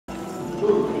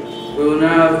We will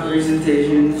now have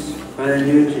presentations by the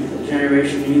New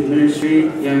Generation Youth Ministry,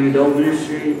 Young Adult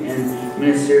Ministry, and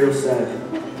Ministerial staff.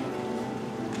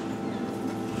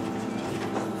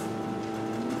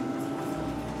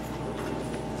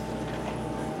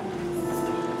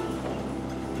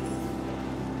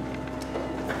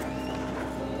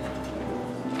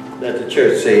 Let the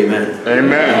church say amen.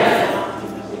 Amen.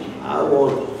 I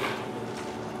want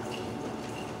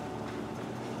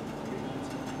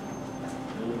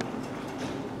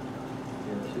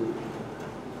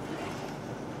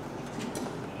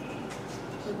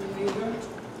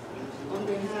on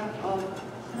behalf of,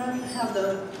 can I have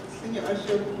the Senior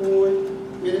Usher Board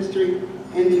Ministry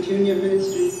and the Junior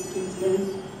Ministry please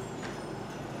stand?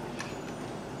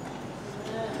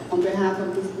 On behalf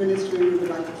of this ministry, we would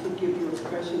like to give you a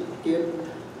special gift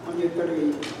on your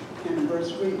 30th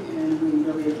anniversary, and we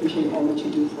really appreciate all that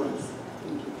you do for us.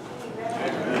 Thank you.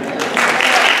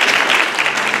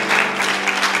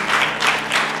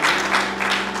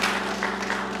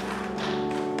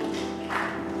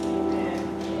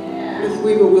 Ms.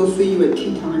 Weaver, we'll see you at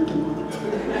tea time tomorrow.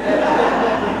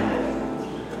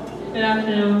 Good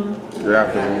afternoon. Good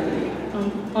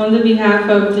afternoon. On the behalf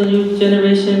of the New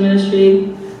Generation Ministry,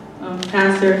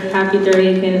 Pastor, happy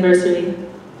 30th anniversary.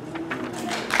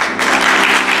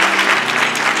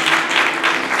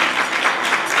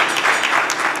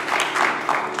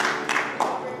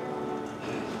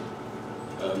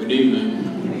 Good evening.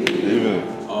 Good evening.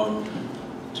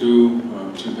 To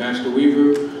Pastor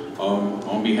Weaver,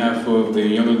 on behalf of the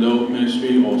Young Adult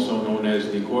Ministry, also known as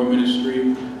the Core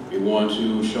Ministry, we want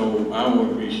to show our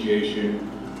appreciation,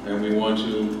 and we want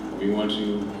to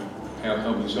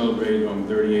help and celebrate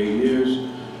 38 years,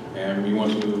 and we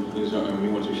want to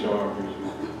show our appreciation.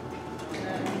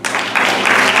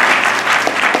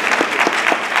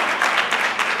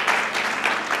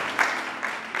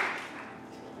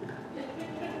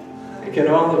 Can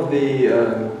all of the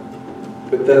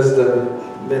Bethesda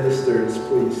ministers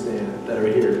please stand that are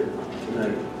here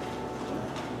tonight?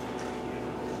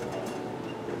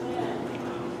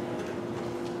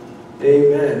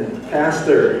 Amen.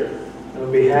 Pastor,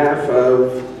 on behalf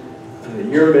of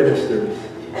your ministers,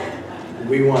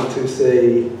 we want to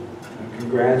say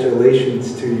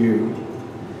congratulations to you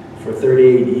for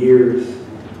 38 years.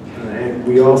 And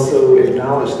we also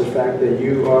acknowledge the fact that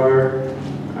you are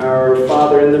our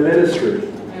father in the ministry,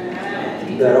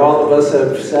 that all of us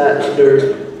have sat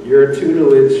under your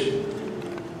tutelage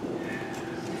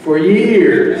for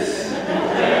years.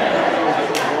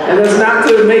 And that's not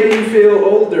to make you feel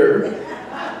older,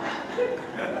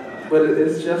 but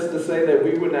it's just to say that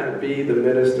we would not be the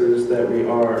ministers that we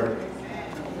are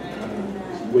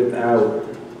without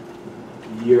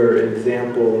your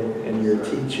example and your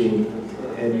teaching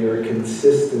and your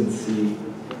consistency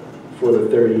for the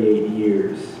 38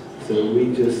 years. So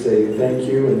we just say thank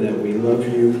you, and that we love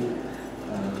you,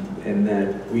 and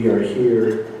that we are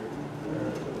here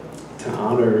to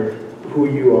honor who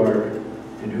you are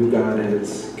and who God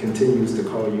continues to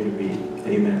call you to be.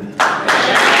 Amen.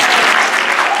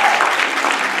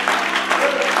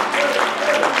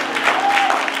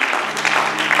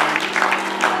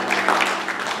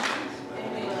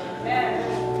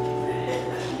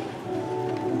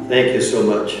 Thank you so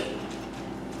much.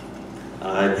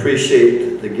 I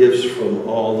appreciate the gifts from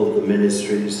all of the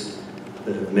ministries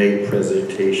that have made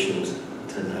presentations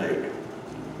tonight.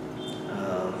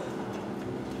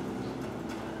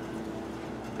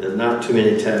 There's not too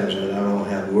many times that I don't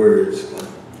have words, but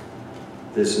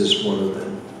this is one of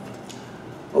them.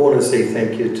 I want to say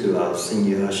thank you to our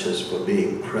senior ushers for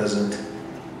being present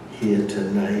here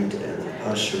tonight and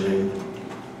ushering.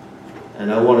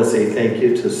 And I want to say thank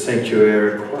you to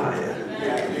Sanctuary Choir.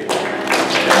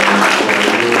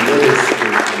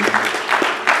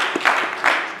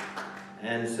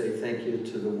 And say thank you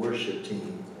to the worship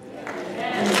team.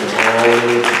 And to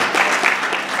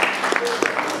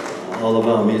all of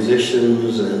our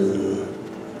musicians, and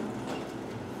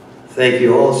thank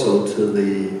you also to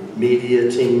the media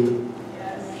team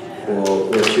for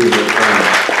what you have done.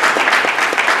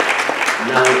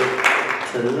 Now,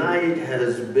 tonight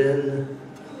has been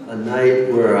a night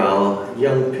where our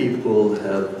young people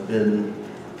have been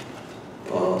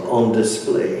on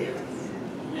display.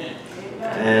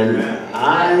 And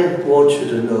I want you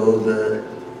to know that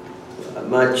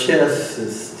my chest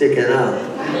is sticking out.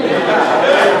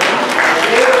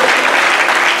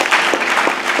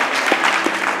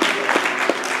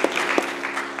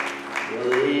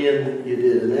 Well, Ian, you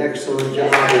did an excellent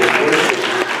job as worship.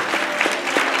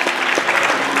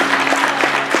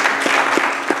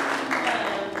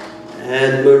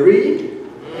 And Marie,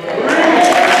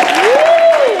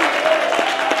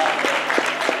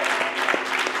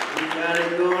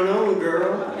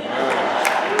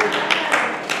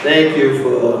 Thank you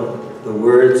for the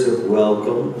words of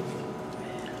welcome.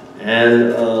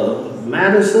 And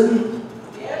Madison?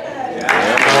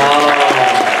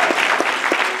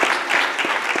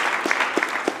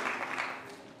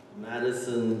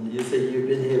 Madison, you said you've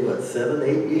been here, what, 7,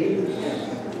 8 years?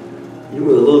 You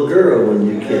were a little girl when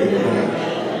you came.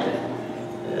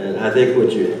 And I think,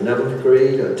 what, you're 11th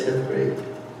grade or 10th grade?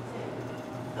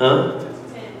 Huh?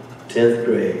 10th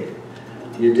grade.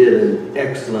 You did an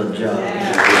excellent job. Thank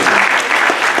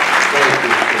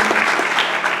you so much.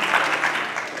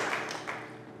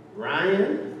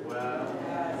 Ryan? Wow.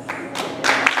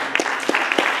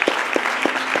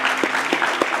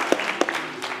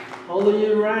 How old are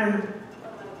you, Ryan?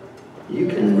 You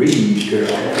can read,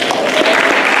 girl.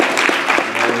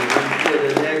 And you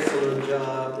did an excellent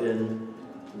job in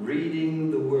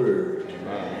reading the Word.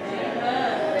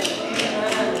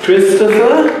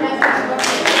 Christopher?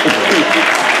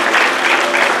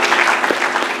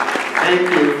 Thank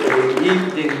you for the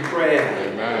evening prayer.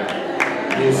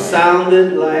 Amen. You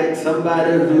sounded like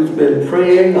somebody who's been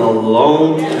praying a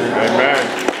long time. Amen.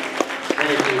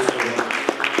 Thank you so much.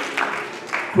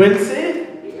 Quincy?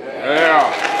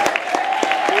 Yeah.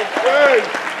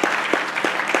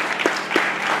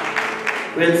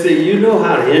 Quincy, you know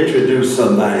how to introduce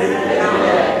somebody.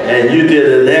 And you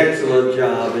did an excellent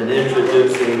job in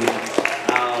introducing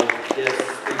our guest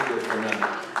speaker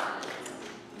tonight.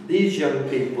 These young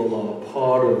people are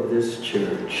part of this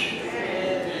church.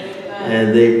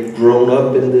 And they've grown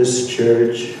up in this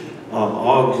church,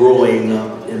 are growing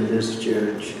up in this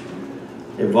church,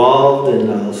 involved in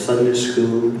our Sunday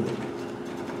school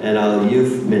and our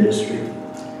youth ministry.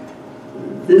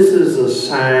 This is a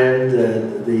sign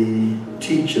that the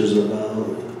teachers of our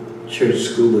church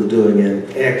school are doing an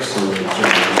excellent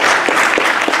job.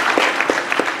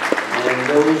 And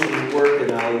those who work in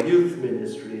our youth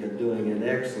ministry are doing an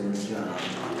excellent job.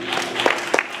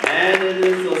 And it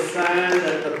is a sign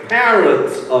that the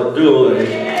parents are doing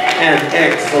an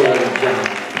excellent job.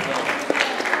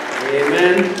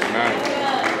 Amen?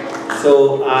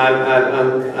 So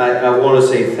I want to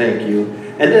say thank you.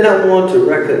 And then I want to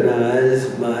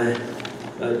recognize my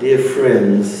dear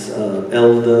friends,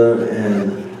 Elder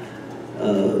and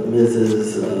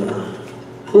Mrs.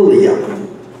 Pulliam.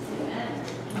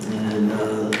 And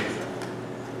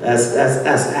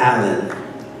that's Alan.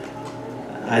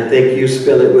 I think you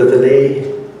spell it with an A.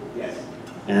 Yes.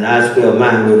 And I spell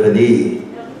mine with an E.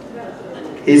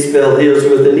 He spelled his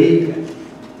with an E.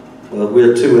 Well,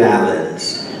 we're two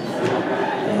Allens.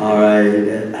 All right,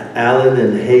 Alan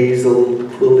and Hazel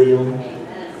Pulliam.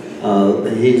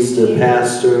 He's the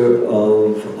pastor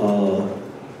of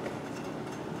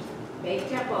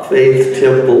Faith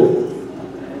Temple.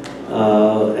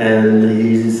 And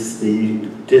he's the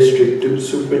district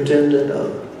superintendent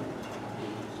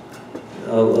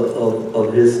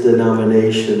of his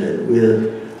denomination, and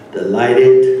we're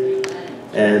delighted.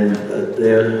 And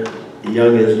their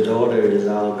youngest daughter is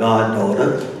our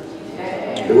goddaughter.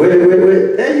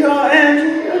 Wait. There you are,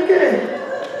 Angie. Okay.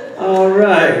 All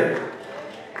right.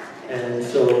 And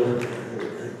so,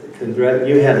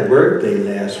 you had a birthday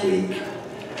last week.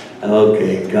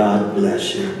 Okay, God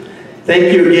bless you.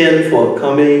 Thank you again for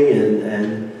coming and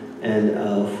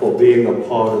for being a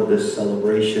part of this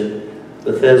celebration.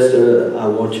 Bethesda, I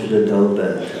want you to know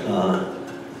that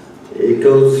it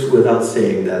goes without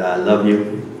saying that I love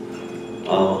you,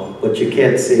 but you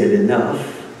can't say it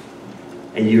enough.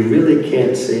 And you really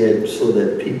can't say it so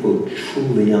that people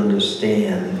truly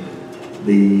understand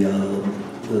the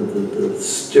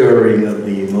stirring of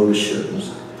the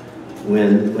emotions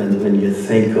when you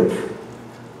think of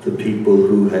the people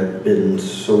who have been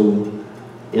so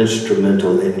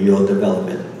instrumental in your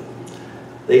development.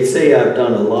 They say I've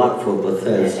done a lot for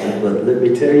Bethesda, but let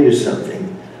me tell you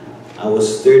something. I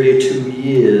was 32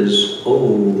 years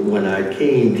old when I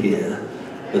came here.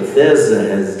 Bethesda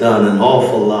has done an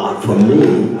awful lot for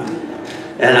me.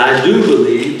 And I do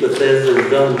believe Bethesda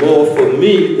has done more for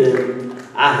me than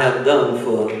I have done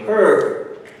for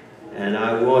her. And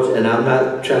I'm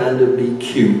not trying to be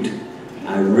cute.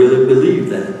 I really believe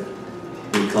that.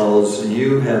 Because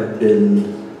you have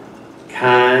been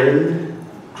kind,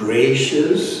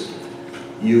 gracious,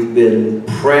 you've been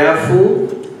prayerful,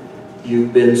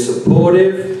 you've been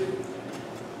supportive,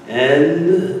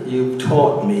 and you've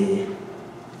taught me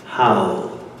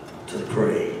how to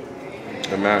pray.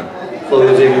 Amen.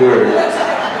 Closing words.